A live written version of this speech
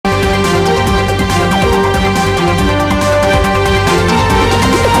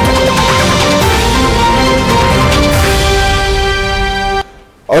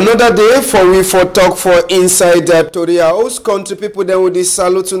Another day for we for talk for inside Tori house. Country people then with this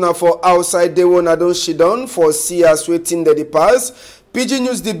salute now for outside they wanna don shidon for see us waiting the pass. PIDGIN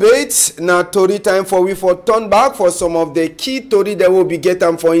news debate now Tori time for we for turn back for some of the key Tori that will be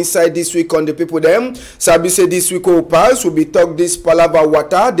getting for inside this week on the people them. Sabi say this week will pass. We'll be talk this palava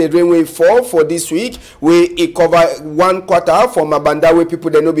water the rain will fall for this week. We cover 1/4 from Mabanda where people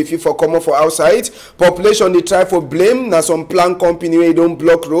they no be fit for common for outside. Population they try for blame now some plan company where don't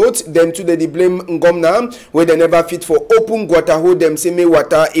block roads. Them too they blame Ngomna where they never fit for open water hold them say me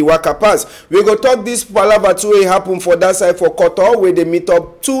water iwaka pass. We go talk this palava too will happen for that side for Koto where they meet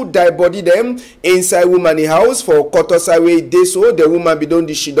up two die body them inside woman house for Koto side where they so the woman be done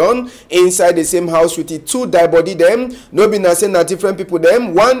the shidon inside the same house with the two die body them. No be na say na different people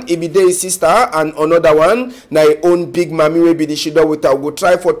them. One it be their sister and another one na her own big mommy will be the shidon with her. Go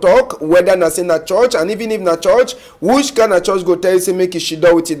try for talk whether na say na church and even if na church which kind of church go tell you say make it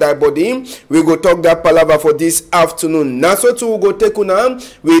shidon with the die body. We go talk that palava for this afternoon. Na so too we go take una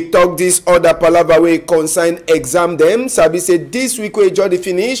we talk this other palava we concern exam them. Sabi say this week we just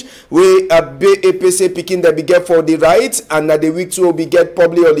finish we APC picking that be get for the right and na the week two will be get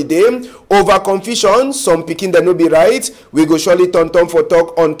public holiday over confusion some picking that no be right. We go surely turn for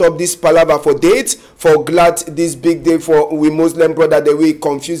talk on top this palava for date for glad this big day for we Muslim brother that we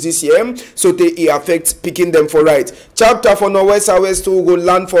confuse this year so they affect picking them for right. Chapter for Northwest Southwest to go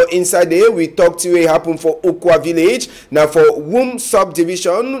land for inside there. We talk to it happen for Okwa village now for Womb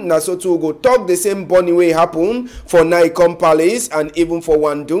subdivision now so to go talk the same bunny way happen for Naikom Palace and even for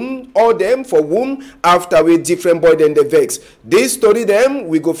Wandum all them for Womb after we different boy than the vex. This story them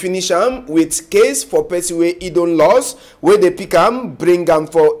we go finish them with case for person where he don't lost where they pick them bring them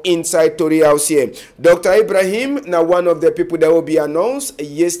for inside Tori house here. Dr. Ibrahim now one of the people that will be announced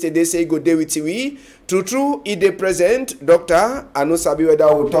yesterday say go day with we. True, he dey present, doctor. I know sabi whether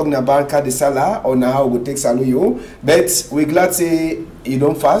we'll talk about the Salah or now we take Saluyo. But we glad say you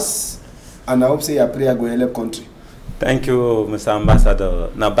don't fast, and I hope say your prayer go help country. Thank you, Mr. Ambassador.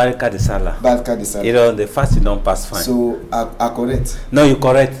 Now, Barika de Salah. Barika de Salah. You know, the fast you don't pass fine. So, I correct? No, you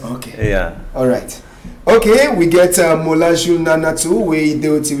correct. Okay. Yeah. All right. Okay, we get Mola Jules Nana too. We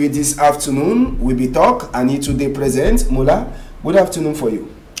do it with this afternoon. We be talk. I need today present. Mola, good afternoon for you.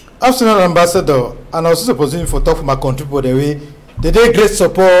 Afternoon, Ambassador, and also supposing for talk for my country for the way the day great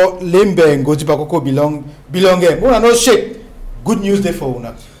support Limbe and Gojibakoko belong here. We are not shake. Good news there for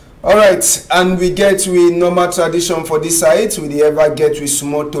una. All right, and we get with normal tradition for this side. We ever get with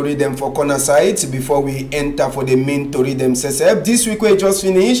small Tori them for corner side before we enter for the main Tori them sesep. This week we just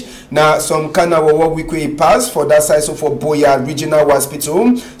finished. Now some kind of what week we pass for that side. So for Boya Regional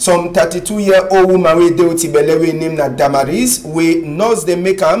Hospital, some 32-year-old woman we do Tibele we name na Damaris. We nurse the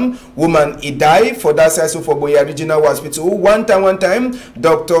make woman he die for that side. So for Boya Regional Hospital. One time,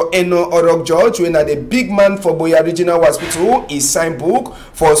 Dr. Eno Orok George, when the big man for Boya Regional Hospital, he signed book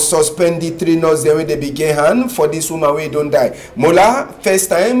for suspend the 3 nurses the way they begin hand for this woman where don't die. Mola, first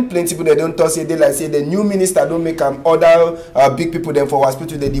time, plenty people they don't talk say they like say the new minister don't make other big people them for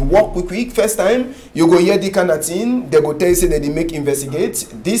hospital they work quick. First time, you go hear the kind of thing, they go tell you say that they make investigate.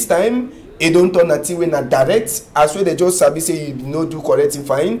 This time, it don't turn a thing when a direct as well they just sabi say you no do correct and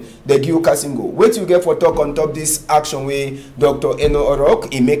fine, they give you casting go. Wait till you get for talk on top this action way Dr. Eno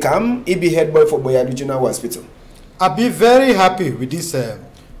Orok, he make he be head boy for Boya Regional Hospital. I'll be very happy with this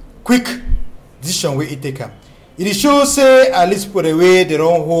quick decision we take. It shows say at least for the way they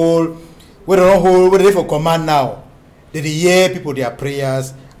don't hold, where they for command now. They hear people their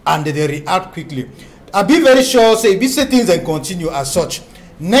prayers and they react quickly. I'll be very sure say if these things and continue as such.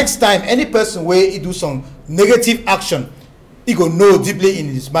 Next time any person where he do some negative action, he go know deeply in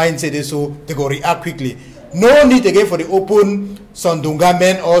his mind say this so they go react quickly. No need again for the open Sandunga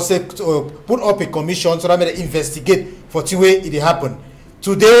men or say put up a commission so that they investigate for the way it happen.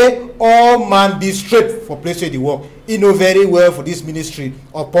 Today, all man be straight for place where they work. He know very well for this ministry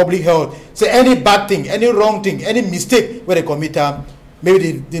of public health. Say any bad thing, any wrong thing, any mistake where they commit,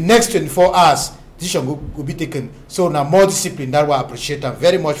 maybe the next 24 hours, decision will be taken. So now more discipline, that will appreciate them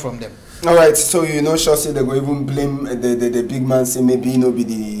very much from them. All right, so you know, sure say they go even blame the big man, say maybe you know be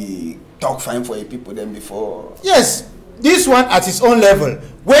the talk fine for people them before. Yes, this one at his own level,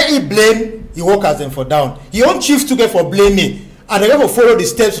 where he blame, he work as them for down. He own chief to get for blaming. And they're going to follow the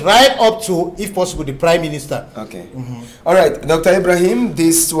steps right up to, if possible, the Prime Minister. Okay. All right, Dr. Ibrahim,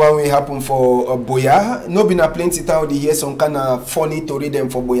 this one will happen for Boya. No been a plenty time they hear some kind of funny to read them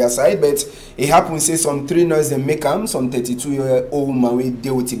for Boya side, but it happens say some 3 nurses them make them, some 32-year-old man with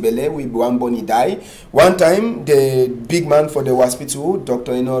deal with Tibele, with one bunny die. One time, the big man for the hospital,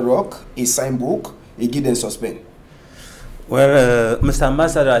 Dr. Eno Rock, he signed book, he give them suspend. Well, Mr.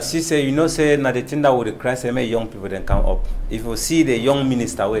 Ambassador, as you say, you know, say now the thing that would require say many young people then come up. If you see the young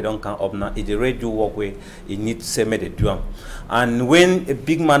minister where don't come up now, it's the radio work where you need to say me the do. And when a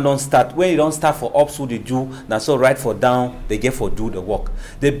big man don't start, when you don't start for ups who they do, now so right for down, they get for do the work.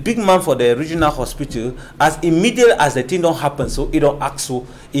 The big man for the regional hospital, as immediate as the thing don't happen, so it don't act so,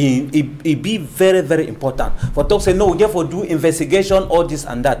 it be very, very important. For talk say no, we get for do investigation, all this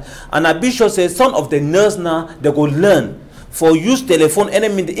and that. And I be sure say some of the nurse now they go learn. For use telephone, any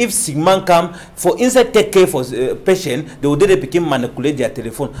if sick man come for inside take care for patient, they will they become manipulate their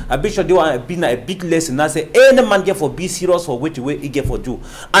telephone. I be sure they want to be a big lesson. I say any man get for be serious for which way he get for do,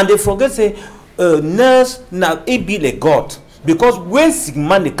 and they forget say nurse now it be like God. Because when sick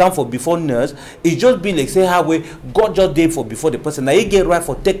man they come for before nurse, it just be like say how way God just did for before the person. Now he get right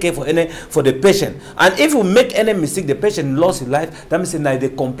for take care for the patient. And if you make any mistake, the patient lost his life. That means now they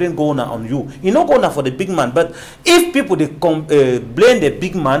complain going on you. You not going for the big man. But if people they blame the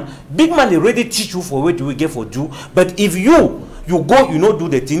big man they already teach you for what you will get for do. But if you go, you know, do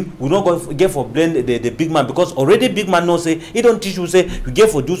the thing, we not go get for blame the big man, because already big man knows say he don't teach you say you get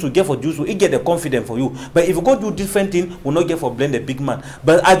for do so, he get the confidence for you. But if you go do different thing, we not get for blame the big man.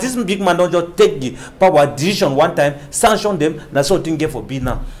 But as this big man don't just take the power decision one time, sanction them, that's what thing get for be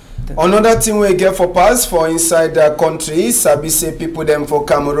now. Another thing we get for pass for inside the country, Sabi say people them for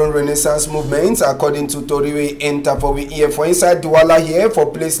Cameroon Renaissance movement, according to Tori we enter for we here for inside Douala here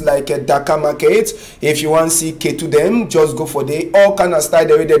for place like Dakar Market. If you want to see K to them, just go for the all kind of style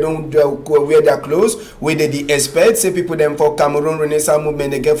the way they don't wear their clothes, where they the experts say people them for Cameroon Renaissance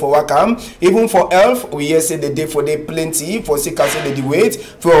movement they get for Wakam. Even for Elf, we here say the day for the plenty for sick say the wait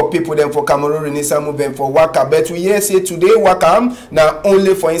for people them for Cameroon Renaissance movement for Waka. But we here say today Wakam now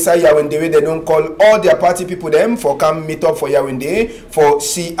only for inside Yaoundé, they don't call all their party people them for come meet up for Yaoundé for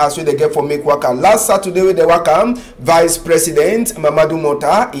see as well they get for make waka. Last Saturday with the Wakam Vice President Mamadou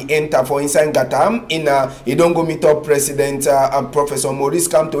Mota he enter for inside Gatam in he don't go meet up President and Professor Maurice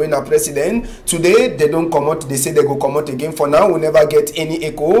come to in a president. Today they don't come out, they say they go come out again. For now we never get any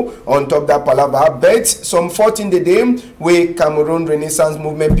echo on top that palaver. But some 14 the day where Cameroon Renaissance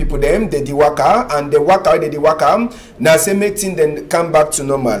movement people them they di waka, and the waka they di waka now say make thing then come back to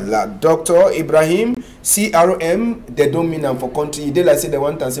normal. Dr. Ibrahim, CRM, they don't mean them for country. They like say they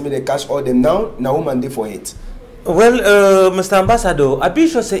want to say me they cash all them now. Now woman they for it. Well, Mr. Ambassador, I be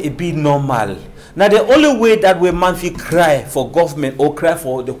sure say it be normal. Now the only way that we man fi cry for government or cry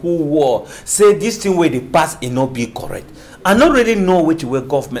for the whole war, say this thing where they pass it not be correct. I don't really know which way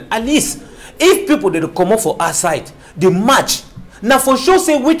government. At least if people they come up for our side, they match. Now for sure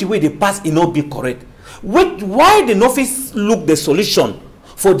say which way they pass it not be correct. Why they not fit look the solution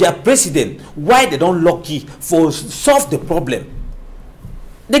for their president? Why they don't lucky for solve the problem?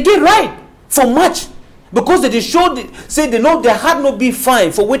 They get right for much. Because they showed, say they know their heart not be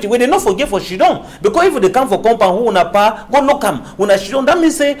fine for waiting. When they not forget for Shidon. Because if they come for compound who una pa, go no come. Una Shidon, that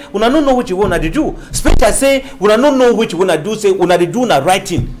means say una don't know what you wanna do. Especially say una don't know what you wanna do, say una they do na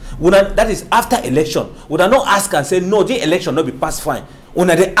writing. Una that is after election. Una not ask and say no, the election not be passed fine.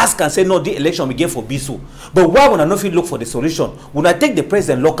 Una they ask and say no, the election we get for Bisu. But why una not fit look for the solution? Una take the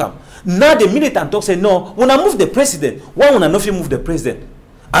president lock him. Now the militant talk say no, una move the president. Why una not fit move the president?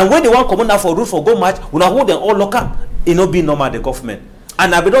 And when they want to come out for root for go match, una hold them all lock up. It not be normal the government.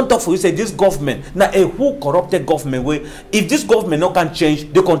 And I be don't talk for you say this government now a who corrupted government way. If this government no can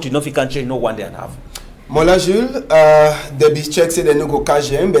change, the country no can change no one they have. Mola Jules, they be check say they no go cash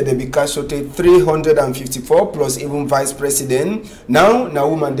him, but they be cash out 354 plus even vice president. Now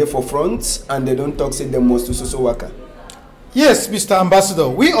woman there for front, and they don't talk say them must to so worker. Yes, Mr. Ambassador,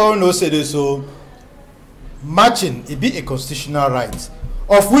 we all know say this so matching it be a constitutional right,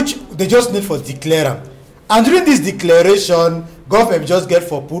 of which they just need for declare. And during this declaration, government just get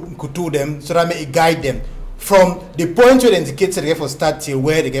for put kutu them so that may it guide them from the point where they indicate they get for start till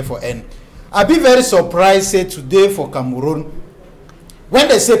where they get for end. I be very surprised say today for Cameroon, when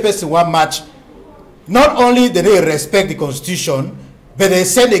they say person one match, not only do they respect the constitution, but they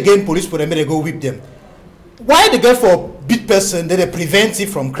send again police for them and they go whip them. Why they get for beat person that they prevent it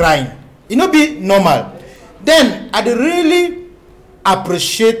from crying? It not be normal. Then I really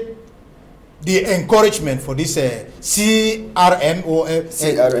appreciate the encouragement for this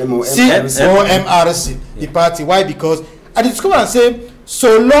CRMOMRC, the party. Why? Because I discover and say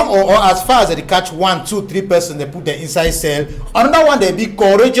so long or as far as they catch 1, 2, 3 person, they put them inside cell. Another one they be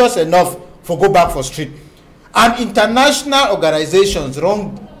courageous enough for go back for street. And international organizations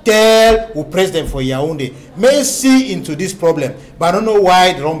don't tell who president for Yaoundé may see into this problem, but I don't know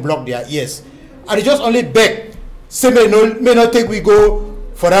why they don't block their ears. And they just only beg, say may not take we go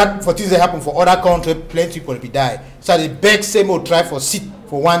for things that happen for other countries, plenty people will be die. So the beg same will try for sit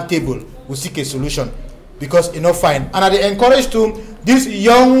for one table, will seek a solution because you know fine. And I encourage to this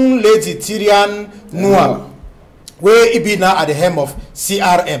young lady Tyrian Noah, where it be now at the helm of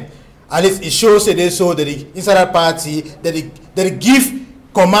CRM. At least it shows that they saw that the insider party that they give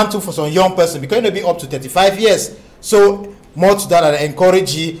command to for some young person because it may be up to 35 years. So more to that, I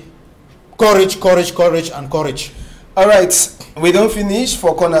encourage you, courage, and courage. All right, we don't finish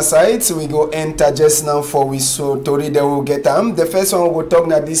for corner side, so we go enter just now for we so Tori they will get them. The first one we will talk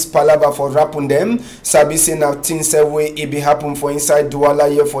now this palava for rapping them. Sabi say now things way it be happen for inside Douala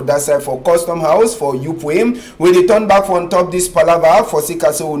here for that side for custom house for UPM. We return back for on top this palava for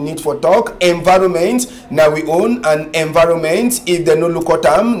Sikase we need for talk environment. Now we own an environment. If they no look at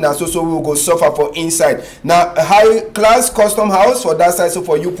them, now so we will go suffer for inside. Now high class custom house for that side so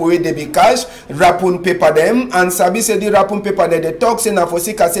for UPM they be cash rapping paper them and Sabi say the rapping paper that they talk say na for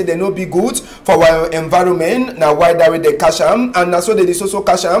Sikase they no be good for our environment. Now why that way they cash them and now so they also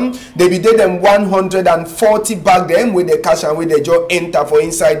cash them. They be dey them 140 back them with the cash and with the just enter for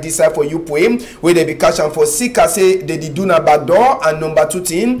inside this side for UPM where they be cash and for Sikase they do na back door and number 2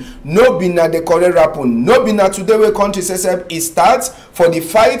 thing no be na the correct rapping. No be na today where country says it starts for the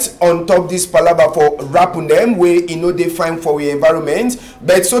fight on top this palava for rapping them where you know they find for the environment.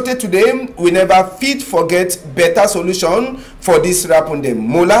 But so today we never fit forget better solution for this rapping them.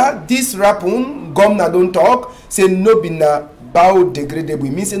 Mola this rapping governor don't talk say no be na biodegradable.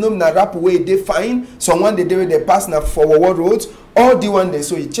 Means say no be na rap way they find someone they do they pass na for world roads or the one day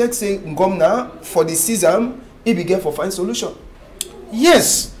so he check say governor for the season he be get for find solution.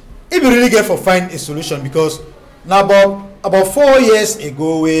 Yes, if you really get for find a solution because now about 4 years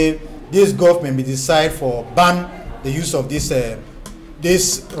ago where this government be decide for ban the use of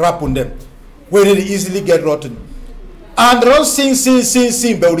this wrap on them where they easily get rotten and they don't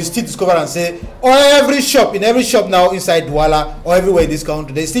sing but we still discover and say every shop now inside Douala or everywhere in this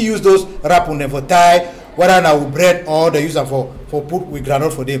country they still use those wrap on them for tie whether now with bread or they use them for put with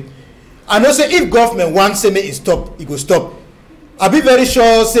granite for them. And also if government wants to make it stop it will stop. I'll be very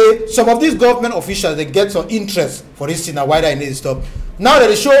sure say some of these government officials they get some interest for this thing and why they need to stop. Now that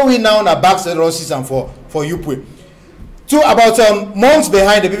they show we now na back the raw season for UPWE. So about months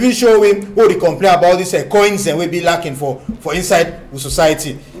behind they even show we who they complain about this coins and we be lacking for inside the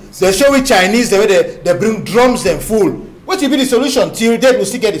society. They show we Chinese the way they bring drums them full. What will be the solution? Till date we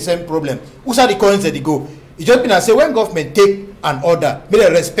still get the same problem. Who's are the coins that they go? It just been I say when government take an order, may they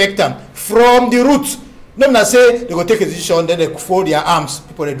respect them from the roots. Not na say they go take a decision, then they fold their arms.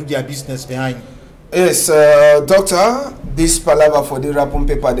 People they do their business behind. Yes, doctor, this palava for the rapping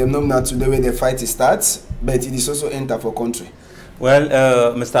paper, they know not today where the fight starts, but it is also enter for country.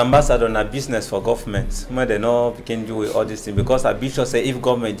 Well, Mr. Ambassador, na business for government. When they know we can do with all this thing because I be sure say if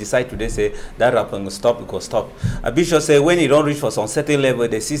government decide today say that rapping will stop, it will stop. I be sure say when it don't reach for some certain level,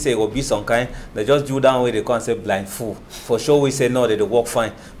 they see say it will be some kind. They just do down where they can't say blind fool. For sure we say no, they work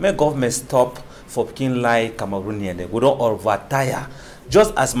fine. Make government stop for picking like Cameroonian. We don't overtire.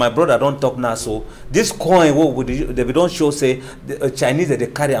 Just as my brother don't talk now, so this coin they don't show say the Chinese that they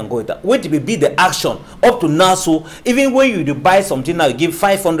carry and go. What will be the action up to now? So even when you buy something now, you give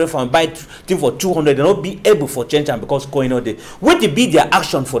 500 from buy thing for 200, they not be able for change and because coin all day. What will be their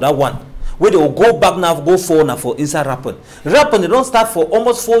action for that one? Where they will go back now, go forward now for inside rapping. Rapping they don't start for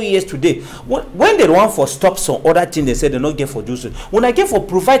almost 4 years today. When they want for stop some other thing, they say they not get for do so. When I get for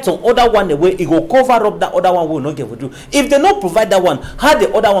provide some other one the way it will cover up that other one will not get for do. If they not provide that one, how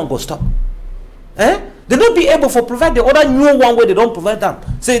the other one go stop? They not be able for provide the other new one where they don't provide them.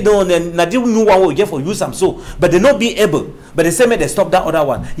 Say no, then the new one will get for use them so, but they not be able. But they say may they stop that other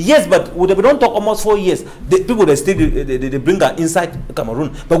one. Yes, but we don't talk almost 4 years. The people they still they bring that inside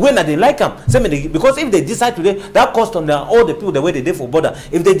Cameroon. But when they like them, say they, because if they decide today that custom there all the people the way they did for border.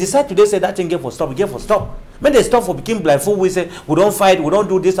 If they decide today say that thing get for stop, we get for stop. When they stop for become blindfold, we say we don't fight, we don't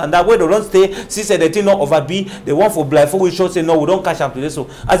do this and that. Way they don't stay, see say the thing not over be. They want for blindfold, we show say no, we don't cash up today. So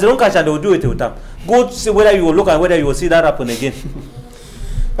as they don't cash up, they will do it with them. Go see whether you will look and whether you will see that happen again.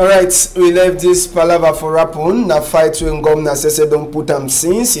 Alright, we left this palava for Rapun. Na fight when governor says don't put them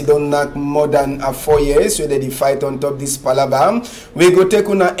since he don't knock more than 4 years. So they fight on top this palava. We go take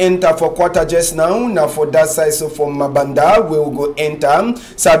una enter for quarter just now. Now for that side so for Mabanda we will go enter.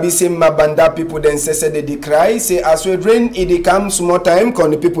 Sabi say Mabanda people then say they cry. Say as we rain it come small time.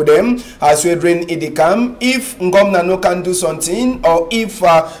 Can the people them as we rain it come. If governor no can do something or if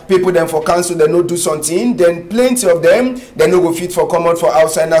people them for council they no do something, then plenty of them they no go fit for come out for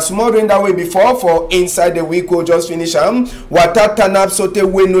outside. na small rain that way before for inside the week we just finish water turn up so te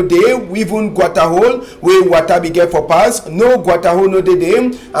we no dey, even gutter hole wey water be get for pass, no gutter hole no dey,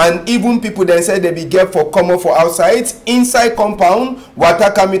 and even people then say they be get for common for outside, inside compound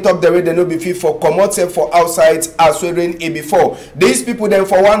water come it up the way they no be fit for comot sef for outside as we rain before. These people then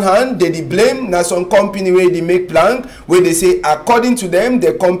for one hand they blame na some company wey dey make plank wey they say according to them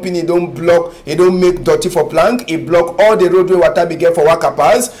the company don't block, it don't make dirty for plank, it block all the road wey water be get for waka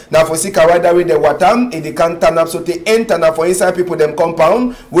pass. Now for sika right that way the water it can turn up so they enter now for inside people them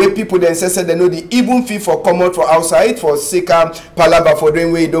compound where people then say they know the even fee for come out for outside for sika palaba for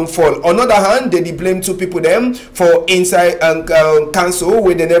rain where it don't fall. On other hand they blame two people them for inside and council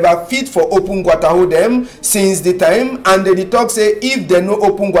where they never fit for open gutter hole them since the time, and they talk say if they no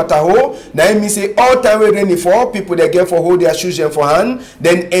open gutter hole now it means say all time when rain fall people they get for hold their shoes for hand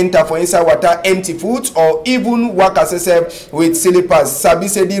then enter for inside water empty foot or even walk as with slippers. Sabi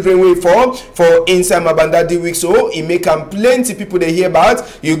say the rain way fall for inside Mabanda the week so it make plenty people they hear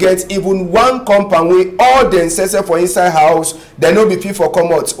about. You get even one compound where all the ancestors for inside house they no be fit for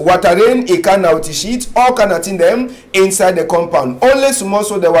come out. Water rain it can out sheet all kind of thing them inside the compound. Only small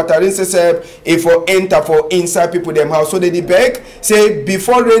so the water rain if for enter for inside people them house. So they beg say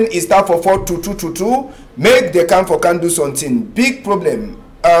before rain is start for 4 to 2 make the camp for can do something. Big problem.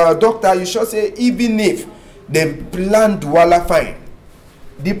 Doctor, you should say even if they plan Douala fine,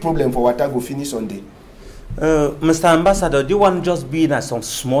 the problem for water go finish on day. Mr. Ambassador, do you want just being as some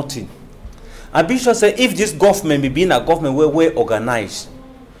small thing? I be sure say if this government be being a government where we organized,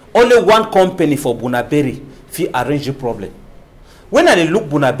 only one company for Bunaberi fi arrange the problem. When I look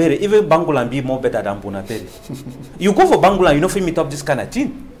Bunaberi, even Bangulan be more better than Bunaberi. You go for Bangulan, you know, fi meet up this kind of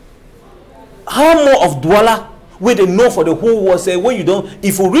thing. How more of Douala where they know for the whole world say when you don't,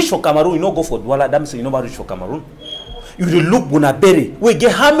 if you reach for Cameroon, you don't go for Douala, that means you never reach for Cameroon. You look Bunaberi, we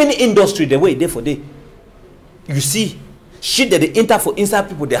get how many industry the way there for day. You see, shit that they enter for inside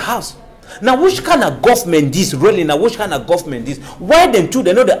people their house. Now which kind of government this really? Now which kind of government this? Why them too?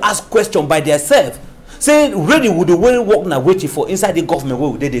 They know they ask question by themselves. Say really would the way work now waiting for inside the government where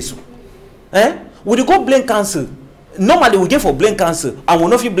would they do? Eh? Would you go blame council? Normally we get for blame council and we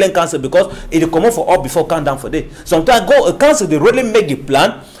not feel blame council because it come up for up before count down for day. Sometimes go a council they really make the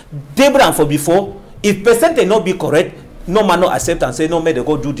plan, they plan for before. If percentage not be correct, no man not accept and say no man they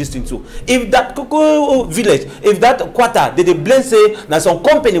go do this thing too. If that village, if that quarter they blame say now some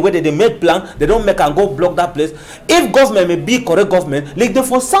company where they make plan, they don't make and go block that place. If government may be correct government, like they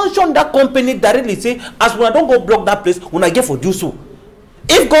for sanction that company directly say as when I don't go block that place, when I get for do so.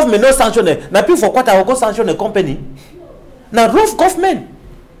 If government no sanction it, now people for quarter will go sanction a company. Now rough government.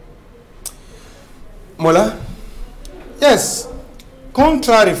 Mola? Yes.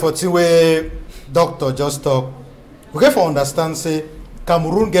 Contrary for the way doctor just talk, we get for understand say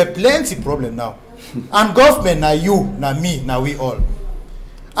Cameroon get plenty problem now. And government na you, na me, na we all.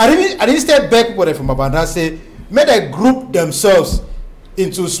 I didn't step back people from Abanda say may they group themselves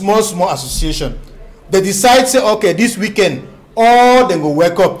into small association. They decide say okay this weekend all them go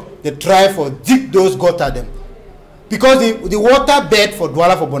wake up, they try for dig those gutter them. Because the water bed for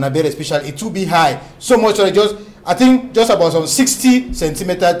Douala for Bonabere especially it will be high. So much so just I think just about some 60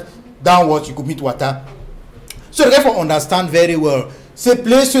 centimeters downwards you could meet water. So therefore understand very well. Say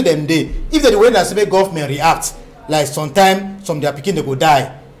place to them day. If the way that make government react, like sometimes some their picking they go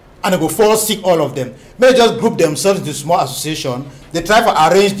die and they go fall sick all of them. May just group themselves into small association. They try to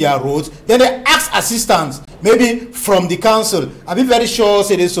arrange their roads. Then they ask assistance, maybe from the council. I'll be very sure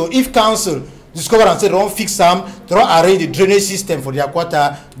say this. So if council discover and say they don't fix them, they don't arrange the drainage system for their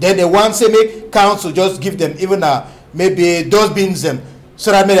quarter, then they want say make council just give them even maybe dustbins them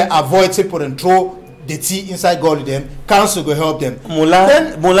so that may they avoid say put and throw the tea inside gully them. Council go help them.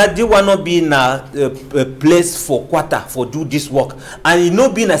 Mola, do want not be in a place for quarter for do this work, and you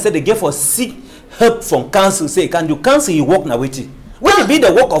know being I said they get for seek help from council. Say can you council you work now with it? When it be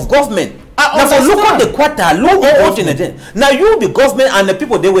the work of government. Now for look at the quarter, look at it. Now you be government and the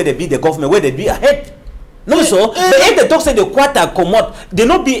people they where they be the government where they be ahead. No, so but if they talk say the quarter come out, they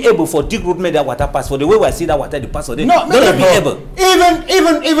not be able for dig road make that water pass for the way I see that water the pass for them. No, they not be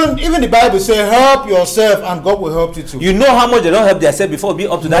able. Even the Bible say help yourself and God will help you too. You know how much they don't help themselves before be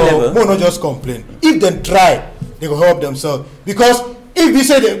up to that level. No, just complain. If they try, they will help themselves. Because if you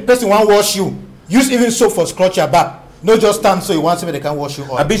say the person want wash you, use even soap for scratch your back. No, just stand so you want somebody they can wash you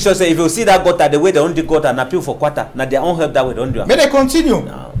all. I be sure say if you see that gutter the way they don't dig gutter and appeal for quarter, now their own help that way don't do. May they continue.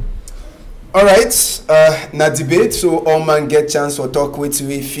 No. All right, na debate, so all man get chance to talk with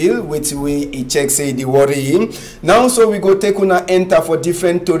we feel, with we he check say the worry him. Now, so we go take una enter for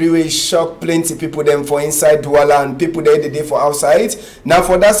different story wey shock plenty people them for inside Douala and people there the day for outside. Now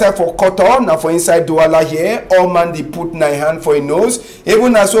for that side for Qatar, now for inside Douala here, all man they put na hand for a nose.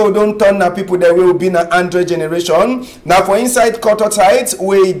 Even as well don't turn na people there will be na Android generation. Now for inside Qatar side,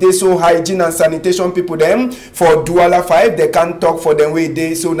 where they so hygiene and sanitation people them for Douala 5, they can't talk for them way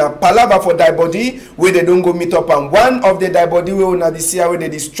they so na palava for die body where they don't go meet up, and one of the die body where una this year where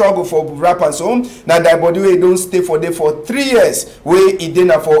they struggle for rap and so now die body where don't stay for there for 3 years where it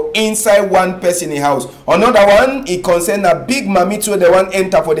dinner for inside one person in house. Another one it concern a big mammy too, they want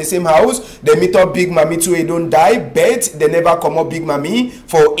enter for the same house, they meet up big mammy too, they don't die but they never come up big mammy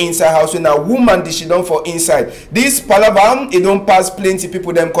for inside house when a woman she done for inside. This palava it don't pass plenty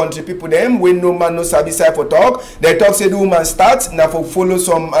people them country people them when no man no service side for talk. They talk say the woman start now for follow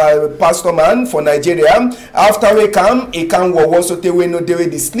some pastor man for Nigeria. After we come, he can work so they will no they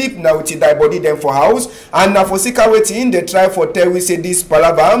will sleep now with die body them for house, and now for sika waiting they try for tell we say this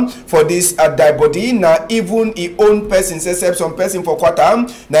palava for this die body now even he own person except some person for quarter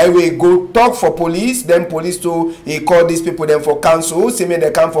now we go talk for police, then police to he call these people them for council say me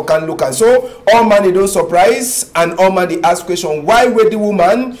they come for can look, and so all man they don't surprise and all man they ask question why were the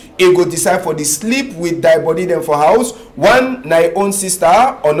woman he go decide for the sleep with die body them for house. One na own sister,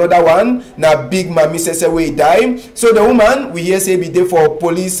 another one na big mammy say we die. So the woman we hear say be there for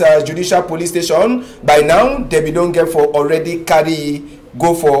police judicial police station by now they be don't get for already carry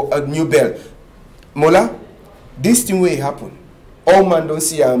go for a new bell. Mola, this thing will happen. All man don't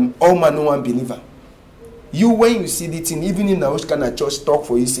see all man no one believer. You when you see the thing, even in a kind of church talk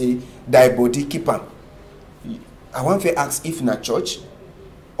for you say die body keep am. I want to ask if na church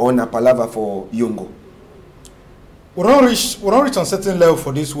or na palava for Yongo. We don't reach on certain level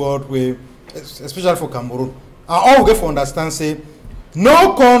for this world, where, especially for Cameroon. And all we get for understand say,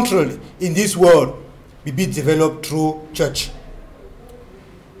 no country in this world will be developed through church.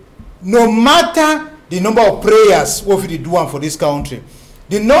 No matter the number of prayers what we do for this country,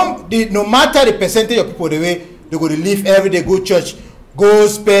 no matter the percentage of people the way they go to live every day, go church, go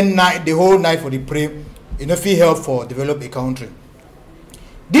spend the whole night for the pray, it no fit help for develop a country.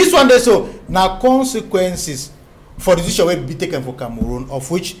 This one there so now consequences for the decision will be taken for Cameroon,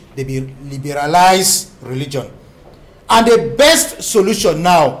 of which they be liberalize religion. And the best solution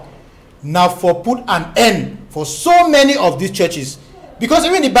now for put an end for so many of these churches, because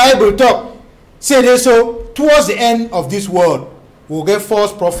even the Bible talk say they so towards the end of this world we'll get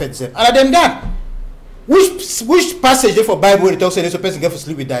false prophets there. And than that, which passage there for Bible where it talks say there's a person get for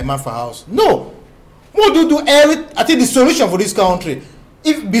sleep with their man for house? No. What do every I think the solution for this country,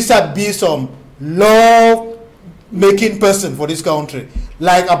 if besides be some law making person for this country,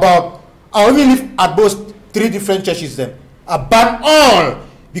 like about I only live at both 3 different churches then ban all,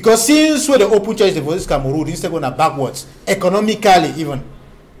 because since when the open church for this Cameroon instead going backwards economically even,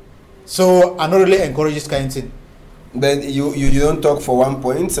 so I not really encourage this kind of thing. But you don't talk for one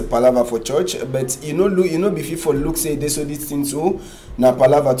point, it's a palava for church, but you know before look say they so this thing too na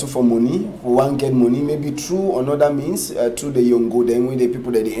palava too for money, for one get money maybe through another means through the Yongo then with the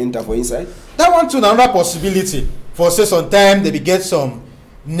people that they enter for inside. That one too another possibility for say sometime they be get some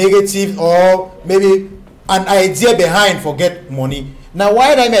negative or maybe an idea behind for get money. Now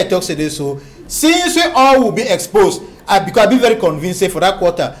why did I talk say this so since we all will be exposed, because I be very convinced for that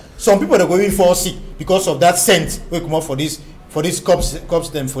quarter some people are going fall sick because of that scent we come up for this cups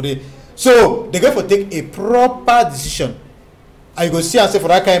them for the, so they go for take a proper decision. I go see and say for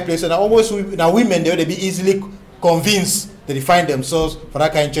that kind of place, and almost now women they be easily convinced that they find themselves for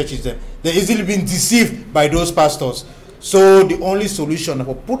that kind of churches them. They're easily being deceived by those pastors. So the only solution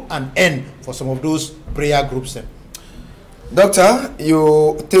for put an end for some of those prayer groups then. Doctor,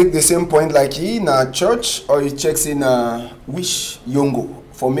 you take the same point like in a church, or you check in which Yongo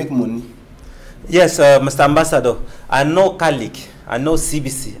for make money? Yes, Mr. Ambassador, I know Catholic, I know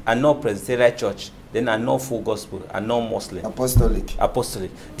CBC, I know Presbyterian Church, then I know Full Gospel, I know Muslim.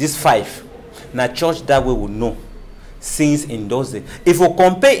 Apostolic. These 5. Now church that we will know since in those days. If we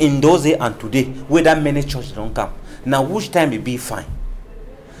compare in those days and today, where that many churches don't come, now which time it be fine?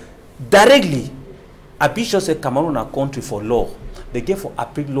 Directly, a bishop say Cameroon a country for law. They get for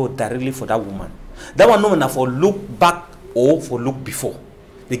appeal law directly for that woman. That one no for look back or for look before.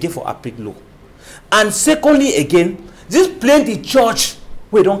 They get for appeal law. And secondly again, this plenty church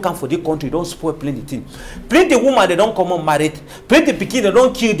we don't come for the country, don't spoil plenty things. Plenty woman they don't come on married, plenty pikin they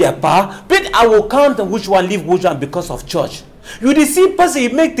don't kill their pa. Plenty I will count which one leave which one because of church. You see person he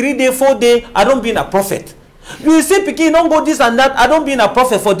make 3 days, 4 days, I don't be a prophet. You see pikin don't go this and that, I don't be a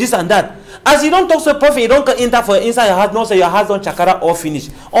prophet for this and that. As you don't talk to prophet, you don't enter for inside your house, no say your house don't chakara or finish.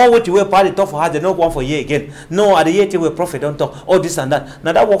 All what you will party talk for her, they don't go on for year again. No, at the year where prophet don't talk, all this and that.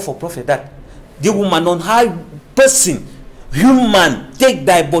 Now that work for prophet that. The woman on high person, human, take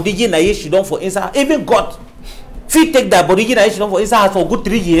thy body, she don't for inside. Even God, if you take thy body, she don't for inside for good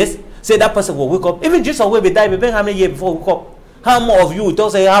 3 years, say that person will wake up. Even Jesus will be die, but how many years before wake up? How more of you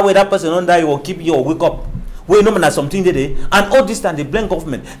don't say how will that person don't die or keep you or wake up? We know that something today, and all this time they blame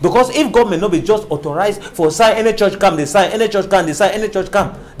government, because if government not be just authorized for sign, any church come they sign, any church come they sign, any church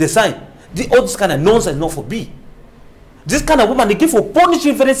come they sign. All this kind of nonsense not for be. This kind of woman they give for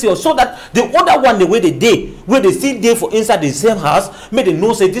punishing very serious, so that the other one the way they day where they still there for inside the same house, make they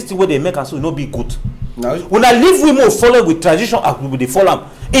know say this is where they make us will not be good. No. When I leave women follow with tradition, I will be follow.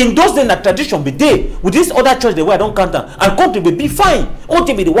 In those days that tradition be there with this other church the way I don't count them and country will be fine. All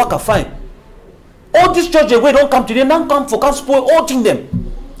to be the worker fine. All these churches where don't come to them, don't come for can't spoil all thing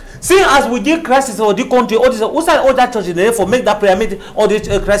them. Seeing as we give crisis for the country, all this all that churches there for make that prayer meeting, all these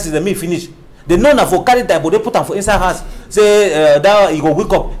crisis they may finish. They know now for carry that, but they put them for inside house. Say that you go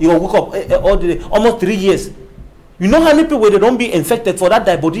wake up, all the almost 3 years. You know how many people they don't be infected for that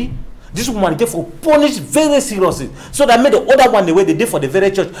dead body? This woman get for punished very seriously. So that made the other one the way they did for the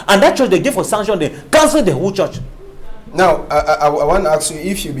very church, and that church they give for sanction, they cancel the whole church. Now, I want to ask you,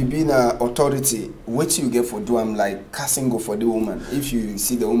 if you be being an authority, what you get for do? I'm like casting go for the woman. If you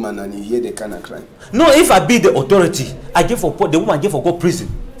see the woman and you hear the kind of crime. No, if I be the authority, I give for the woman give for go prison,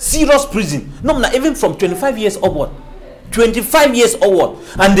 serious prison. No, not even from 25 years upward. 25 years old,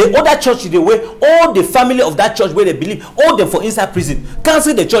 and the other church the way all the family of that church where they believe all them for inside prison,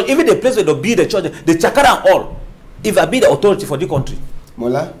 cancel the church, even the place where they be the church, the chakara and all. If I be the authority for the country,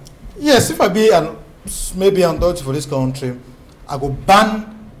 Mola, yes, if I be maybe an authority for this country, I go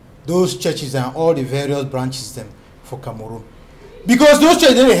ban those churches and all the various branches them for Cameroon, because those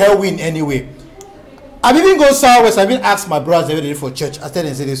churches they help win anyway. I've even gone southwest. I've even asked my brothers every day for church. I tell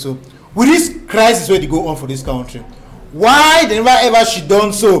them say this, so with this crisis where they go on for this country, why they never ever she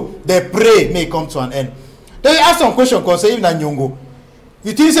done so? They pray may come to an end. Then you ask some question concerning even Nyongo.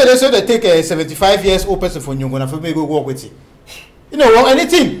 You think say they take a 75 years old person for Nyongo and for me go work with it? You know,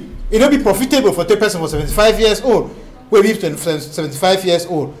 anything it don't be profitable for a person for 75 years old. We be 75 years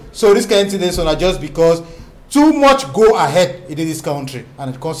old. So this kind of thing is not just because too much go ahead in this country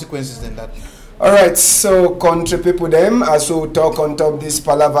and the consequences than that. Alright, so country people them as we talk on top this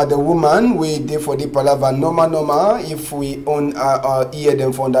palaver, the woman we did for the palaver normal if we own hear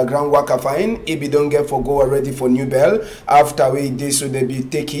them for underground worker fine, if we don't get for go already for new bell after we did so they be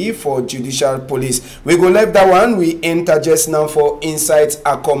takey for judicial police. We go left that one, we enter just now for inside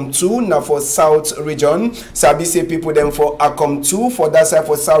Akom 2 now for south region. Sabi say people them for Akom 2 for that side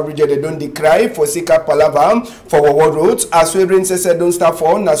for south region they don't decry for Sika palaver for our roads as we rain says don't start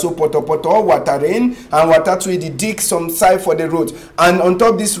for now so poto water rain and water to the dig some side for the road, and on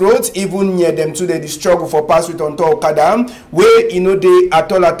top this road even near them to the struggle for pass with on top Okada where you know they at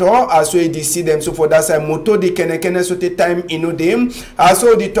all as we they see them. So for that side motor the kene so the time you know them as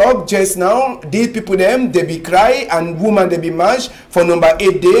so the talk just now these people them they be cry and woman they be march for number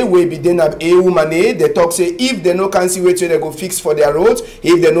 8 day where be then have a woman they talk say if they no can see where they go fix for their road,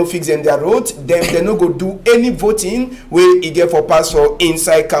 if they no fix them their road then they no go do any voting where it get for pass for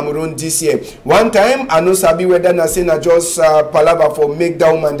inside Cameroon this year. One time, I know Sabi whether na say na just palava for make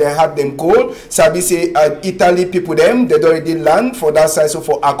that woman they have them cold. Sabi say Italy people them they already land for that side so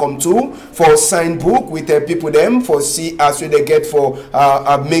for Akom 2 for sign book with people them for see as we they get for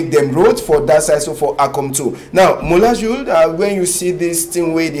make them road for that side so for Akom 2. Now, Mola Jules, when you see this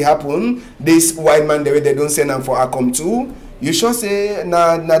thing where they happen, this white man the way they don't send them for Akom 2. You sure say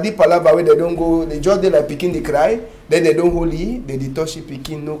na the palava where they don't go, they just they like picking the cry, then they don't holy, they touch it,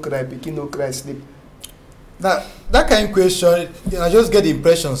 picking no cry, sleep. Now that kind of question, I just get the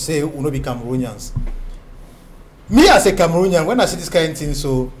impression say we no be Cameroonians. Me as a Cameroonian, when I see this kind of thing,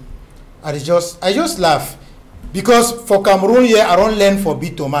 so I just laugh, because for Cameroon here I don't learn for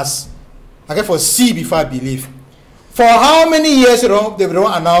B Thomas, I get for C before I believe. For how many years they don't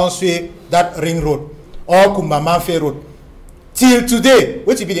announce that ring road or Kumbamanfe road? Till today,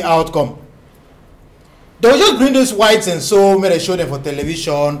 what will be the outcome? They will just bring these whites and so may they show them for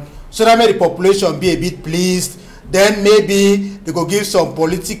television, so that may the population be a bit pleased. Then maybe they go give some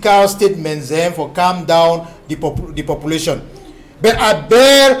political statements then for calm down the population. But I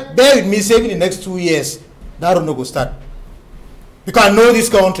bear with me saying in the next 2 years, that will not go start. Because I know this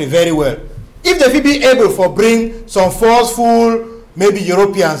country very well. If they will be able to bring some forceful, maybe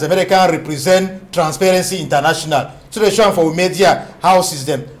Europeans, American represent Transparency International, so they show for media houses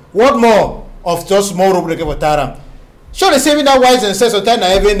them. What more of just more rubric of Taram? Sure, they say that wise and says sometimes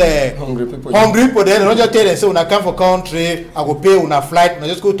I even hungry people then don't just tell them say when I come for country, I will pay on a flight, and I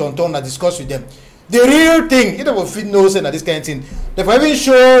just go to town and discuss with them. The real thing, it will fit knows and this kind of thing. Therefore, even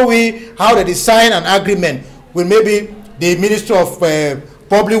show we how they design an agreement with maybe the Ministry of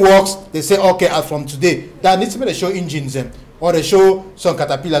Public Works. They say okay, as from today, that needs to be the show engines them. Or they show some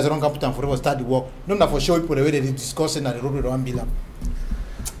caterpillars don't come put them forever start the work. Not for show people the way they discussing at the road around Bila.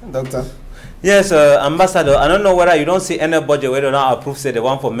 Doctor. Yes, Ambassador, I don't know whether you don't see any budget where they don't approve, say they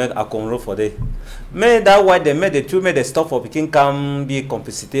want for make a control for day. May that why they made the two made the stop for Peking can be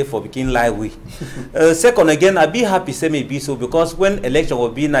compensated for Peking live we. Second again, I be happy say maybe so because when election will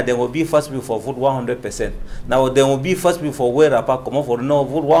be now, there will be first bill for vote 100%. Now there will be first bill for where apart come for no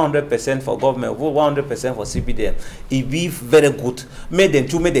vote 100% for government, vote 100% for CPDM. It be very good. Made them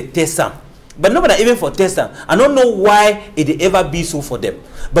two made the test some. But nobody even for test them. I don't know why it ever be so for them.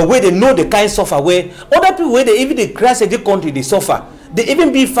 But where they know the kind suffer where other people where they even they crash in the country they suffer. They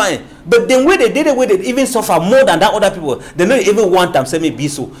even be fine. But then where they did it, where they even suffer more than that other people, they don't even want them say me be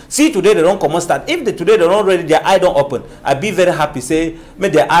so. See today they don't come and start. If today they don't ready, their eye don't open. I be very happy say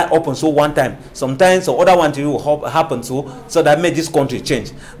make their eye open so one time. Sometimes so other one to will happen so that make this country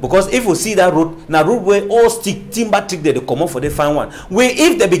change. Because if you see that road, now road where all stick timber trick they come up for the fine one. Where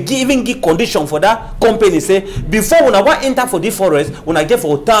if they be even give condition for that company say before when I want enter for the forest, when I get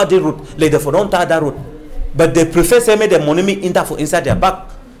for tar the road, like they for don't tar that road. But they prefer to make the money enter for inside their back.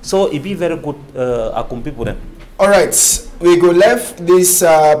 So it be very good people then. All right, we go left this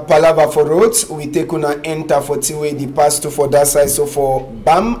palaver for roads. We take on an enter for Tiwe the pass to for that side. So for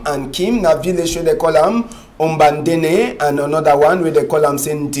Bam and Kim, na village they call them Ombandene, and another one where they call them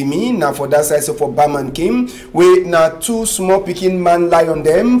saying Dimi. Now for that side, so for Bam and Kim, we now two small picking man lie on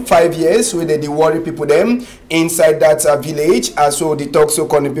them 5 years where they worry people them inside that village. So the talk so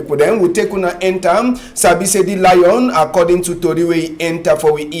calling people them. We take on enter. Sabi say the lion according to Tori we enter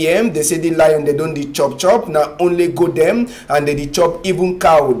for we EM. They say the lion they don't the chop now only go them and they chop even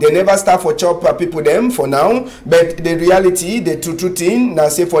cow. They never start for chop people them for now. But the reality, the true thing now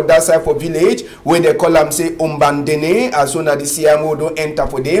say for that side for village where they call them say Ombandene, as soon as the CMO don't enter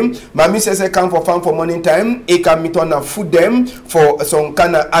for them. Mami says I come for farm for morning time. He can meet on and food them for some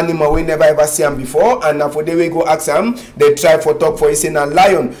kind of animal we never ever see them before. And now for the way go ask them, they try for talk for a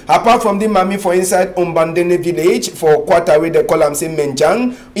lion. Apart from the mami for inside Ombandene village for quarter where they call them say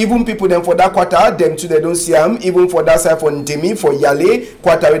Menjang. Even people them for that quarter, them too they don't see them. Even for that side for Ndemi, for Yale,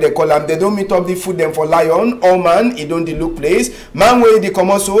 quarter where they call them, they don't meet up the food them for lion. All man, he don't the look place. Man where they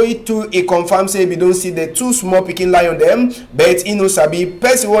come also, it too, he confirm say we don't see the two small picking lion them, but he no sabi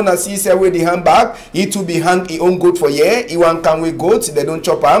person wanna see say where the hand back, he to be hang he own goat for year, he want can we goat, they don't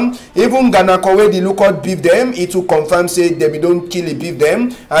chop them. Even Ghana where the lookout beef them, he to confirm say they be don't kill the beef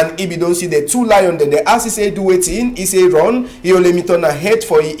them, and if he don't see the two lion then they ask he say do waiting, he say run, he only meet on a head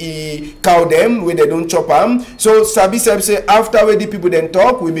for he cow them where they don't chop them. So sabi say after where the people then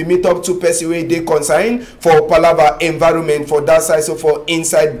talk, we be meet up to person where they consign for Palava environment for that side, so for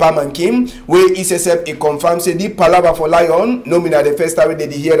inside Bam and Kim, where he says he confirm say the palava for lion no mean the first time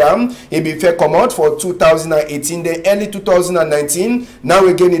they hear them it be fair come out for 2018 then early 2019 now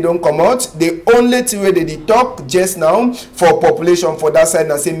again it don't come out. The only thing where they talk just now for population for that side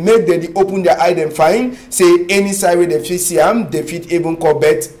now say make they open their eye and find say any side where they fit see them they fit even call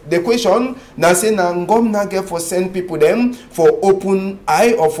bet. The question now say na ngom na get for send people them for open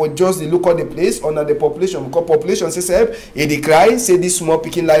eye or for just the look of the place under the population because population say they cry say this small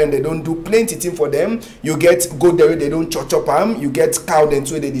picking lion they don't do plenty thing for them. You get goat there they don't chop them, you get cow then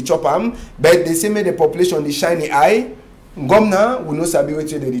so they chop them, but they say make the population the shiny eye. Gomna we no sabi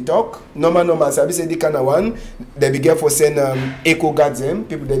wetin they talk. Normal sabi say the kind of one they be get for send eco guards them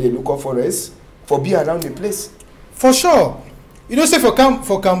people that they look up for us for be around the place. For sure. You know say for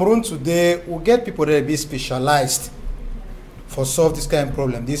Cameroon today we get people that be specialized for solve this kind of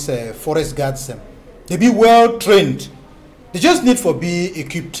problem. These forest guards them. They be well trained. They just need for be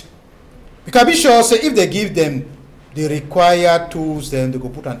equipped. You can be sure say if they give them the required tools, then they go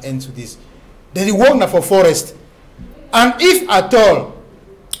put an end to this. Then the work now for forest. And if at all,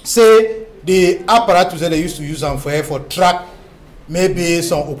 say the apparatus that they used to use them for track, maybe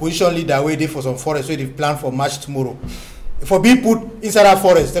some opposition leader way they for some forest where they plan for march tomorrow. For be put inside that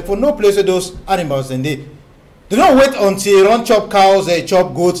forest, they for no place where those animals and they don't wait until they run chop cows, they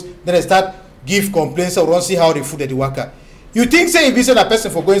chop goats, then they start give complaints or run see how they food that the worker. You think say if you say that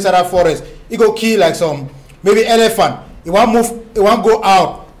person for going inside that forest, he go kill like some maybe elephant. He won't move, he won't go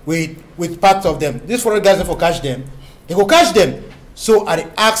out with parts of them. These forest guards for catch them, they go catch them. So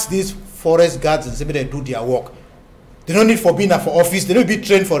I ask these forest guards and say they do their work. They don't need for being for office, they don't be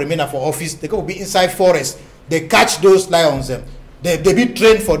trained for remaining for office, they go be inside forest they catch those lions. They be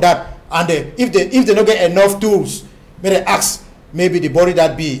trained for that. And if they don't get enough tools, may they ask maybe the body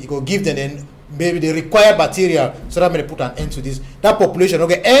that be, it will give them maybe the required material so that may they put an end to this. That population don't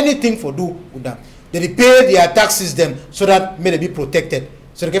get anything for do with them. They pay their taxes them so that may they be protected.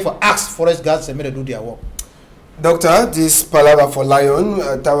 So they get for ask forest guards and may they do their work. Doctor, this palaver for lion,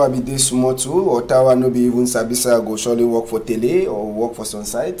 Tawa be this small too, or Tawa no be even Sabisa go surely work for tele or work for some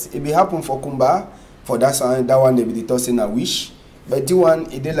site. It be happen for Kumba, for that one they be the tossing a wish. But the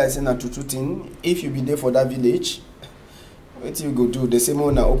one it dey like saying a true thing. If you be there for that village, what you go do? The same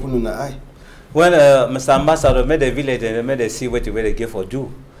one na open on eye. Well, Mr. Ambassador, made the village and made they see what they give for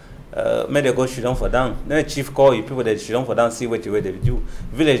do. Made they go shoot down for down. Then chief call you people that shoot down for down, see what they do.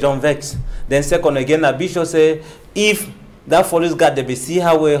 Village don't vex. Then second again, a bishop say if that forest guard they be see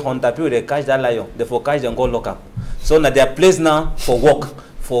how we hunter people they catch that lion, they for catch them go lock up. So now they are placed now for work.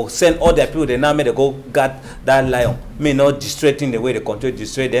 For send all their people, they now make they go guard that lion. May not distracting the way they continue to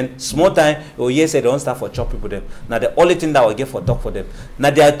distract. Then small time, oh yes, they don't start for chop people them. Now the only thing that will get for talk for them. Now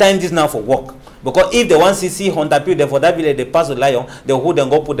they are time this now for work. Because if they want to see hunter people them for that village, they pass the lion, they hold them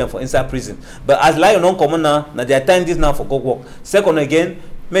go put them for inside prison. But as lion don't come on now they are time this now for go work. Second again,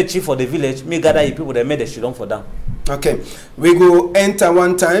 make chief for the village, me gather the people that made the shit on for them. Okay, we go enter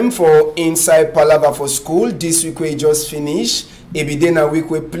one time for inside Palava for school. This week we just finish. It be then a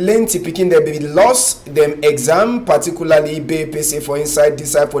week with plenty picking they be lost them exam, particularly BPC for inside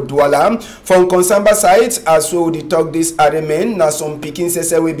this side for Douala. From Konsamba side, as well the talk this arraignment. Now some picking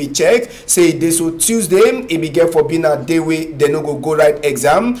say we be checked. Say this so Tuesday, it be get for being a day way they no go right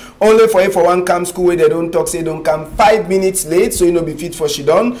exam. Only for one come school where they don't talk, say don't come 5 minutes late, so you know be fit for she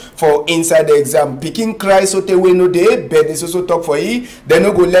done for inside the exam. Picking cry so they we no day, but they also talk for you. They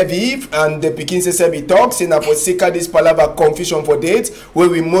no go levy and the picking say be talk. Say now for Sika this Palava confusion for date where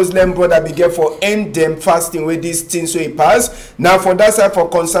we Muslim brother begin for end them fasting with this thing so it pass. Now for that side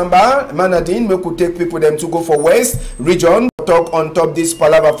for Konsamba, Manadin, we could take people them to go for West region. Talk on top this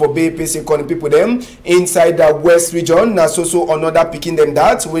Palava for BPC calling people them inside the West region. Now so another picking them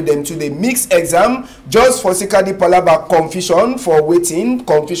that with them to the mixed exam just for Sika the Palava confusion for waiting,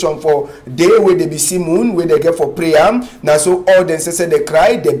 confusion for day where they be see moon where they get for prayer. Now so all them say they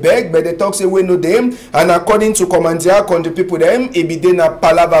cry, they beg, but they talk say we know them. And according to Commandia, country people them, it be then a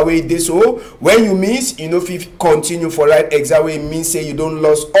Palava way this so when you miss, you know if you continue for right exam way means say you don't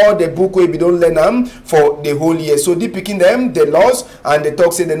lost all the book where you don't learn them for the whole year. So they picking them, they lost and they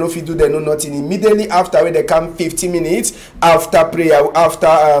talk say they no fit do they know nothing immediately after when they come 15 minutes after prayer after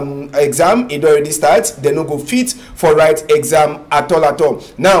exam it already starts. They no go fit for right exam at all.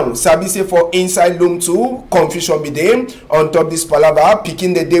 Now Sabi say for inside loom 2 confusion be there on top this Palava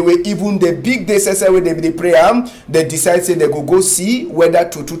picking the day where even the big day say where they be the prayer they decide say they go see whether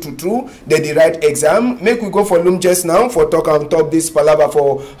true they the right exam. Make we go for loom just now for talk on top this Palava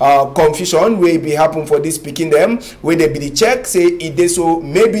for confusion where be happen for this picking them where they be the check say it dey so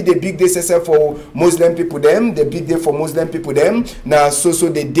maybe the big day say for Muslim people them the big day for Muslim people them now so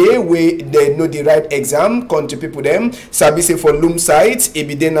the day where they know the right exam country people them Sabi say for loom site it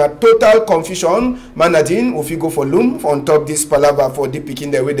be then a total confusion. Manadin if you go for loom on top this Palava for the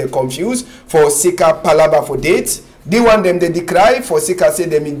picking the way they confuse for Sika Palava for date. The one them they decry for Sika say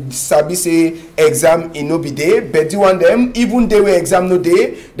them Sabi say exam in no be day, but the one them even they were exam no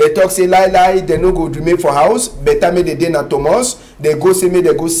day, they talk say lie they no go remain for house, better me the day na Thomas, they go say me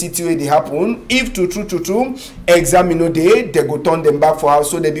they go city where they happen. If true exam in no day, they go turn them back for house,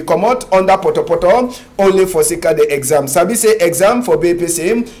 so they be come out under poto only for Sika the exam. Sabi say exam for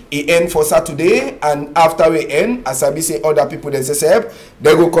BPC it end for Saturday and after we end, as Sabi say other people they say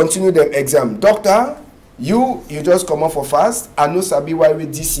they go continue them exam. Doctor, you just come out for fast. I know Sabi why we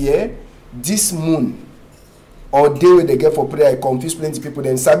this year, this moon or day where they get for prayer, I confuse plenty people.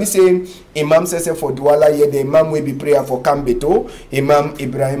 Then Sabi saying Imam says for Douala here, the Imam will be prayer for Kambeto, Imam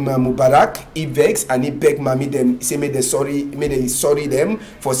Ibrahim Mubarak, he vex and he beg Mami them, say may they sorry them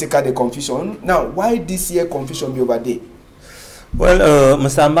for sake of the confusion. Now, why this year confusion be over there? Well,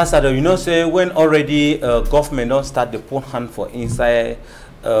 Mr. Ambassador, you know, say when already government don't start the put hand for inside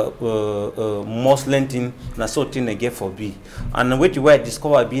Muslim thing, na so thing they get for be. And which way I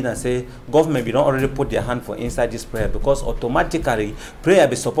discover being and say government be don't already put their hand for inside this prayer because automatically prayer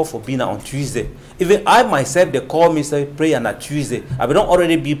be support for being on Tuesday. Even I myself they call me say prayer on Tuesday. I don't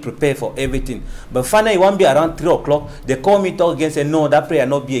already be prepared for everything. But finally it won't be around 3 o'clock. They call me talk again say no, that prayer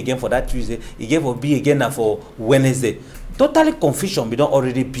not be again for that Tuesday. It gave for be again for Wednesday. Totally confusion we don't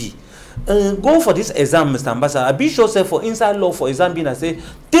already be. Go for this exam, Mr. Ambassador. I be sure say for inside law for exam being I say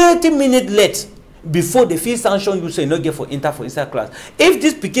 30 minutes late. before the fee sanction you say no get for inside class. If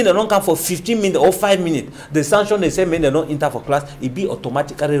this pikin they don't come for 15 minutes or 5 minutes, the sanction they say men they don't enter for class, it be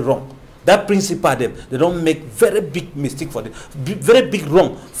automatically wrong. That principle they don't make very big mistake for them, very big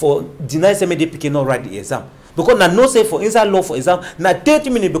wrong for deny say they pikin not write the exam. Because now no say for inside law for exam now 30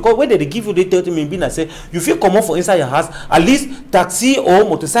 minutes, because when they give you the 30 minutes, be say you feel come out for inside your house, at least taxi or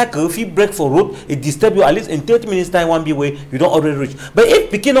motorcycle if you break for road, it disturb you at least in 30 minutes time one be way you don't already reach. But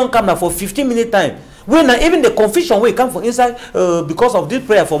if pikin don't come now for 15 minutes time, when now even the confusion way come for inside because of this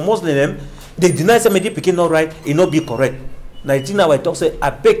prayer for Muslim, they deny say maybe pikin not right, it not be correct. Now I talk say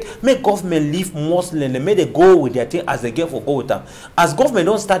I beg make government leave Muslim, make they go with their thing as they get for go with them. As government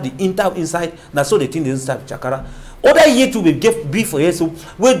don't start the inside, now so the thing doesn't start chakara. Other year to be for years, so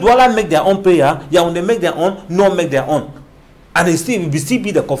where Douala make their own prayer, yeah, when they make their own, no make their own, and it still be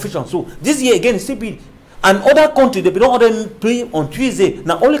the confusion. So this year again, it still be. And other country they don't order pray on Tuesday.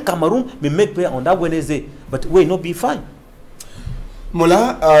 Now only Cameroon may make prayer on that Wednesday, but we not be fine.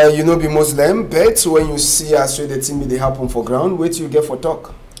 Mola, you know be Muslim, but when you see as the thing they happen for ground, wait till you get for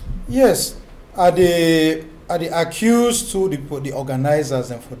talk. Yes, are the accused to the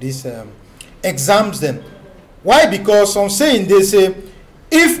organizers and for these exams then? Why? Because some saying they say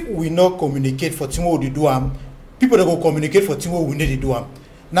if we not communicate for Timo we do people that go communicate for Timo we need to do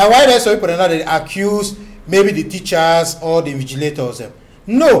Now why there's some people that they accuse maybe the teachers or the vigilators?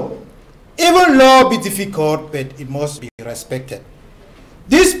 No, even law be difficult, but it must be respected.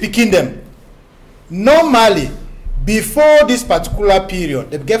 This picking them normally before this particular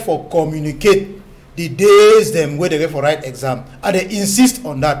period they get for communicate the days them where they get for write exam, and they insist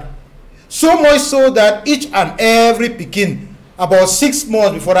on that so much so that each and every picking about 6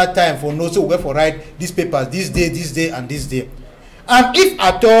 months before that time for no so we get for write these papers this day and this day. And if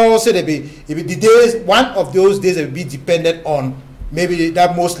at all say they be the days, one of those days will be dependent on maybe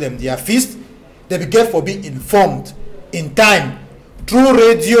that Muslim their feast, they be get for be informed in time through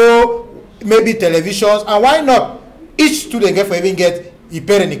radio, maybe televisions, and why not each student get for even get a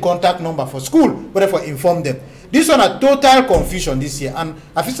parent contact number for school, but therefore inform them. This one a total confusion this year, and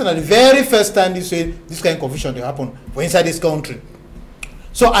I feel that the very first time this kind of confusion will happen for inside this country.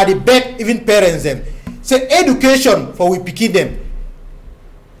 So I beg even parents them say education for we picking them.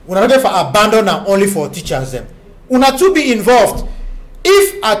 We are not for abandon and only for teachers them. We not to be involved.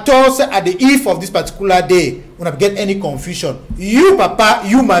 If at all say at the eve of this particular day, we not get any confusion, you papa,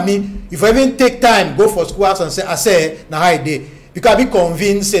 you mommy, if you even take time go for school and say I say na how day, because be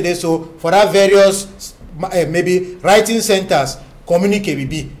convinced say they so for that various maybe writing centers communicate with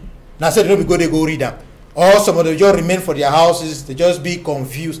be. Now say they don't go read them, or some of them just remain for their houses. They just be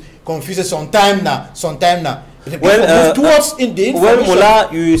confused sometime now. Well, towards in the well,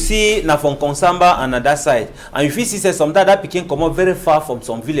 Mola, you see na from Konsamba and on that side, and if you see say sometimes that pikin come out very far from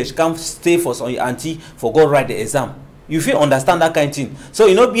some village, come stay for some auntie for go write the exam. You feel understand that kind of thing. So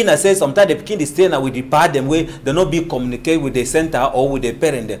you know being I say sometimes the pikin they stay now with the part them way they not be communicate with the center or with the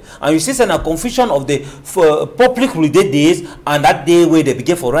parent them. And you see say na confusion of the public holiday days and that day where they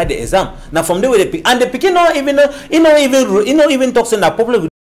begin for write the exam. Now from there where they and the pikin not even talk saying that public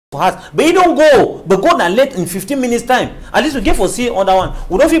for us, but you don't go, but go now late in 15 minutes time. At least we get for see on that one.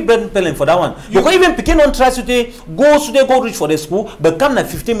 We don't feel burden for that one. You can even picking on try today, go reach for the school, but come now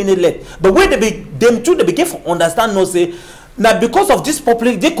 15 minutes late. But when they be them too, they begin for understand no say now because of this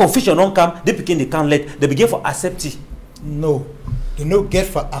public, they confusion don't come, they begin they can't let, they begin for accept it. No, they no get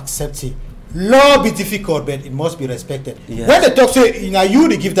for accept it. Law be difficult, but it must be respected. Yes. When they talk say now you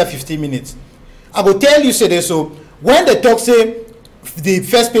they give that 15 minutes, I will tell you say this. So when they talk say the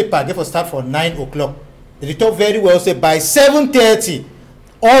first paper they for start for 9 o'clock, they talk very well say by 7:30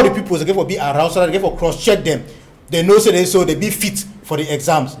 all the people they get for be around so that they get for cross check them. They know say they be fit for the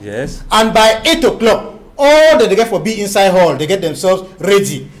exams. Yes. And by 8 o'clock all that they get for be inside hall, they get themselves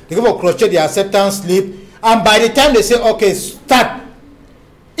ready. They get for cross check their acceptance slip, and by the time they say okay start,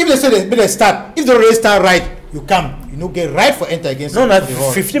 if they say they start, if they already start right, you come. You know get right for enter against. No, not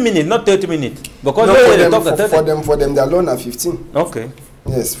 15 minutes, not 30 minutes. Because no, for them they alone are 15. Okay.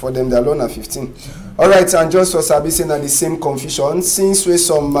 Yes, for them they alone are 15. All right, and just for Sabi saying the same confusion, since we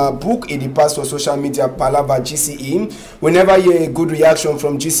some book in the past for social media, Palava GCE, we never hear a good reaction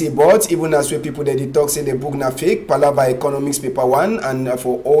from GCE board, even as we people that they talk say the book na fake, Palava Economics paper 1 and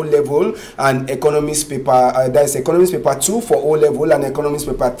for O level, and Economics paper, that is Economics paper 2 for O level, and Economics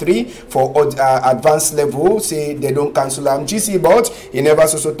paper 3 for advanced level, say they don't cancel them. GCE board, he never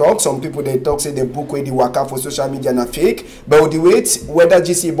also talk, some people they talk say the book where they work out for social media na fake, but with the wait, whether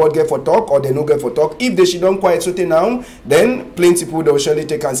GCE board get for talk or they no get for talk, talk. If they should don't quiet something now, then plenty people they will surely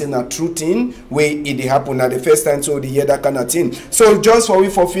take and say na true thing where it dey happen na the first time so they hear that kind of thing. So just for we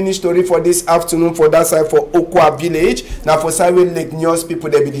for finish story for this afternoon for that side for Okwa village. Now for side where Lake Nyos people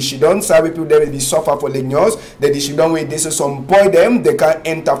they be the shidon, side where people they be suffer for Lake Nyos. They the shidon where they say some boy them they can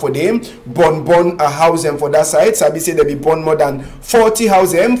enter for them, born a house them for that side. Sabi say they be born more than 40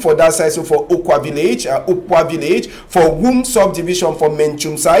 house them for that side. So for Okwa village, Okwa village for Womb subdivision for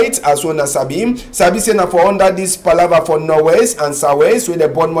Menchum side as well as Sabi say na for under this palava for Norwest and Southwest where they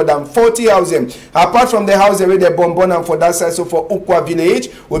born more than 40 house them. Apart from the house where they born and for that side. So for Okwa village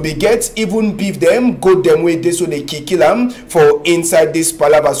we be get even beef them, goat them way they so they kill them for inside this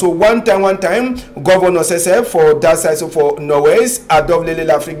palava. So one time governor says for that side. So for Norwest adopt lele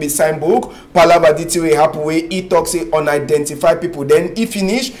Afrique be sign book palava DTW happen way he talk say unidentified people then he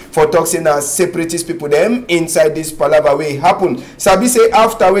finish for talk say na separatist people them inside this palava way happen. Sabi say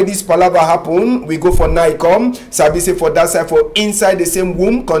after where this palava happen we go for Nicom. Sabi say for that side for inside the same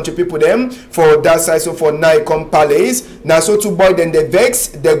womb country people them for that side. So for Nicom palace now so to boy then they vex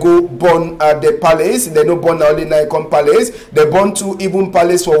they go born at the palace. They no born only Nicom palace, they born two even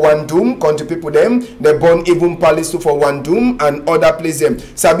palace for one doom country people them, they born even palace two for one doom and other place them.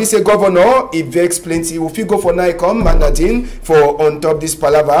 Sabi say governor he vex plenty if you go for Nicom Manadin for on top this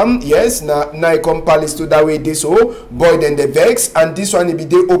palava. Yes na Nicom palace to that way they so boy then they vex and this one it be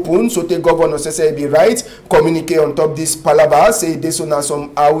they open so the governor say it be right communicate on top this palava say this so na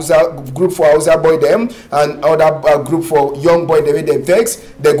some Hausa group for Hausa boy them and other group for young boy the way they vex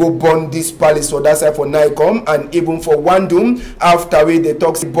they go burn this palace for that side for Nicom and even for one doom after way they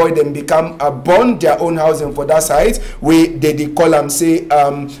talk boy them become burn their own housing for that side where they call them say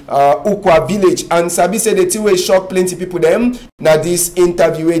Ukwa village and Sabi say the two way shock plenty people them now this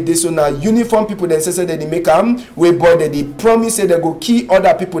interview way this so na uniform people them say they make them where boy they promise say they go key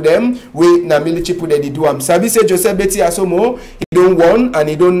other people them where na military people they do them. Sabi say Joseph Betty Asomo he don't want and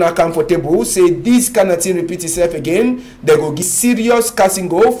he don't not comfortable say this kind of thing repeat itself again they go give serious casting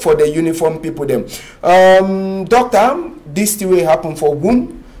go for the uniform people them. Doctor, this thing will happen for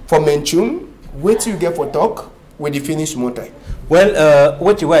Womb for Menchum. Wait till you get for talk with the finish motor. Well,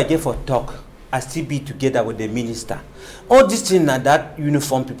 what you I get for talk, I still be together with the minister. All these things are that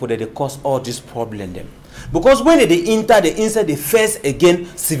uniform people that they cause all this problem them. Because when they enter the inside the face again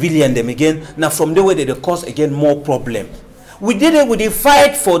civilian them again, now from there where they cause again more problem. We did it with the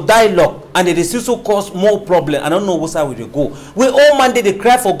fight for dialogue and it is also cause more problem. I don't know what side we go. We all mandate the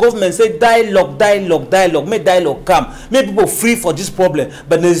cry for government say dialogue, make dialogue come, make people free for this problem,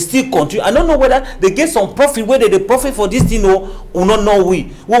 but they still continue. I don't know whether they get some profit, whether they profit for this thing or not know we.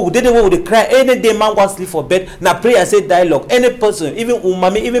 What we did it with the cry any day man wants sleep for bed. Now pray I say dialogue. Any person, even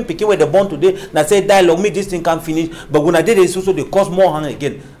umami, even picking where they born today, now say dialogue, me this thing can't finish. But when I did it also they cause more harm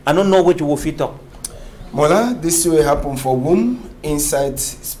again. I don't know what you will fit up. Mola, this will happen for Womb inside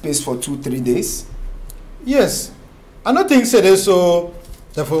space for 2-3 days. Yes. Another thing said so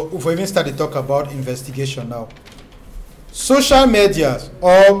therefore if we even start to talk about investigation now. Social media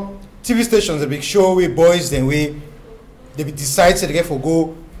or TV stations they big show we boys then we they decide to get for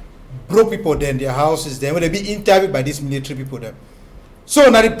go broke people then their houses then when they be interviewed by these military people then. So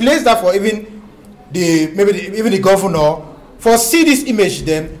now the place that for even the governor for see this image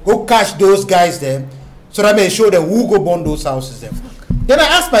them go catch those guys them. So that may show them who go burn those houses them. Then I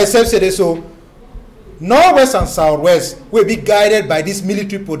ask myself, say this, so Northwest and Southwest will be guided by these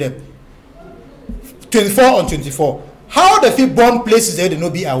military people them 24 on 24. How the feel burn places they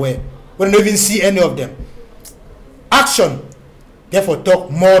not be aware when they don't even see any of them. Action, therefore talk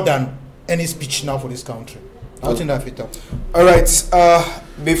more than any speech now for this country. I think that fit up. All right.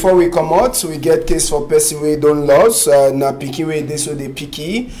 Before we come out, we get case for person we don't lose. Na picky way they so they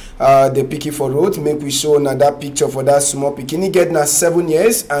picky for road. Make we show na that picture for that small picky. He get na 7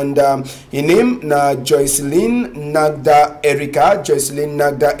 years and his name na Joycelyn Nagda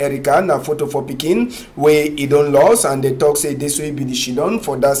Erica. Na photo for picking where he don't lose and they talk say this way be the shidon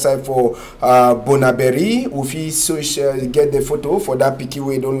for that side for Bonaberry. If he so get the photo for that picky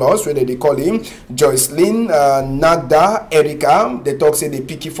way don't lose where they call him Joycelyn Nagda Erica. They talk say they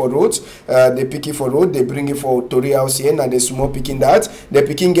picky for roads, they bring it for Tori house here and the small picking that the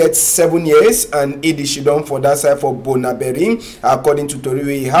picking gets 7 years and it is done for that side for Bonaberry according to Tori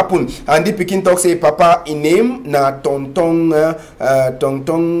way it happen and the picking talk say papa in name na Tonton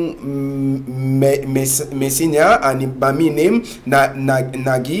Messinia and in mami name na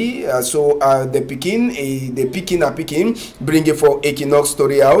Nagi so the picking bring it for Equinox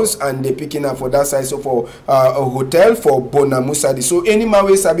Story House and the picking for that side so for a hotel for Bonamusadi. So any man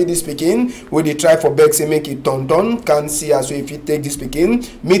wey sabi this pikin, we dey try for beg say make it turn can see as if you take this pikin.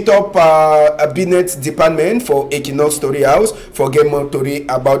 Meet up a business department for Equinox Story House for get more story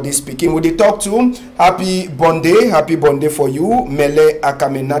about this pikin. We dey talk to happy birthday for you, Mele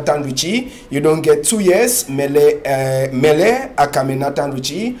Akame Nathan Richie. You don't get 2 years, Mele Akame Nathan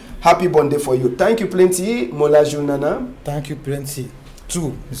Richie. Happy birthday for you. Thank you plenty, Mola Junana. Thank you plenty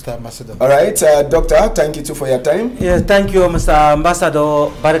too, Mr. Ambassador. All right, Doctor, thank you too for your time. Yes, thank you, Mr.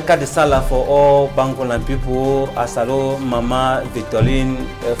 Ambassador. Baraka de Sala for all Bangolan people. Asalo, Mama, Victorine,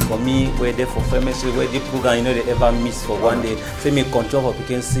 for me, we're there for famous, where the program, you know, they ever miss for one day. Say me control for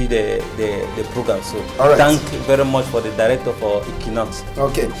people can see the program. So, thank you very much for the director for Equinox.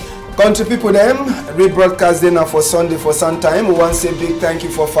 Okay. Country people them rebroadcast dinner for Sunday for some time. We want to say big thank you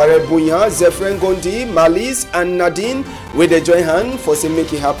for Fared Bunya, Zefren Gondi, Malis and Nadine with the joint hand for say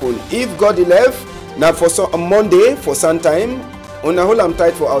make it happen. If God left, now for Monday for some time, on a whole I'm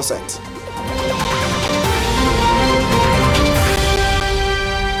tight for outside.